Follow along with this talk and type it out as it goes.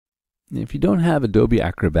If you don't have Adobe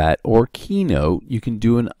Acrobat or Keynote, you can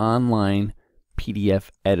do an online PDF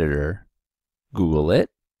editor. Google it.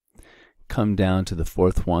 Come down to the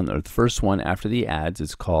fourth one, or the first one after the ads.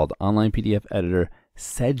 It's called Online PDF Editor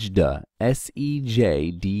Sejda,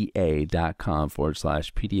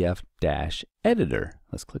 SEJDA.com/PDF-editor.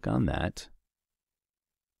 Let's click on that.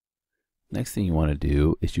 Next thing you want to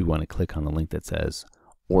do is you want to click on the link that says,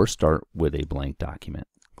 or start with a blank document.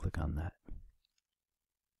 Click on that.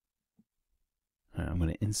 All right, I'm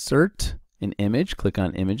going to insert an image. Click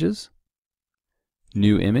on Images,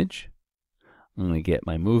 New Image. I'm going to get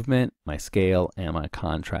my movement, my scale, and my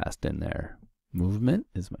contrast in there. Movement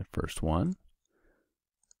is my first one.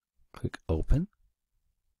 Click Open.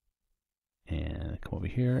 And come over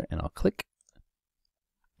here, and I'll click.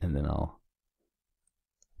 And then I'll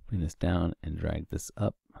bring this down and drag this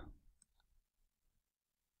up.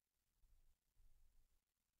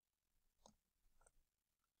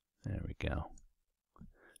 There we go.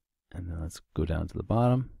 And then let's go down to the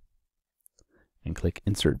bottom and click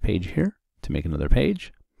Insert Page here to make another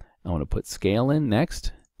page. I want to put scale in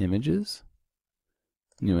next. Images,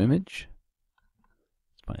 New Image.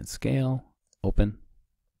 Let's find scale, open.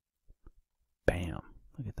 Bam.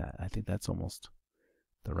 Look at that. I think that's almost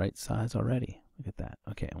the right size already. Look at that.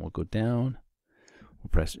 Okay, and we'll go down.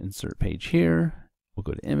 We'll press Insert Page here. We'll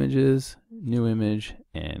go to Images, New Image,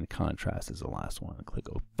 and Contrast is the last one. Click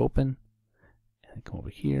Open. And come over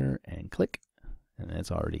here and click. And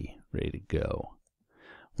it's already ready to go.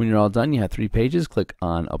 When you're all done, you have 3 pages. Click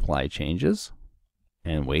on Apply Changes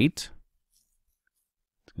and wait.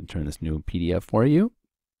 It's going to turn this new PDF for you.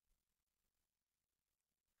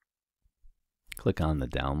 Click on the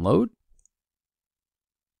download.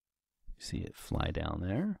 You see it fly down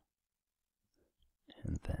there.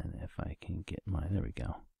 And then if I can get there we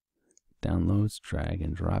go. Downloads, drag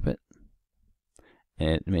and drop it.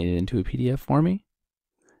 And it made it into a PDF for me.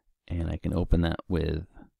 And I can open that with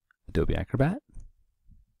Adobe Acrobat.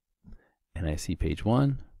 And I see page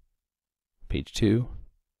 1, page 2,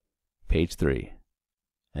 page 3.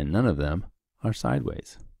 And none of them are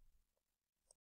sideways.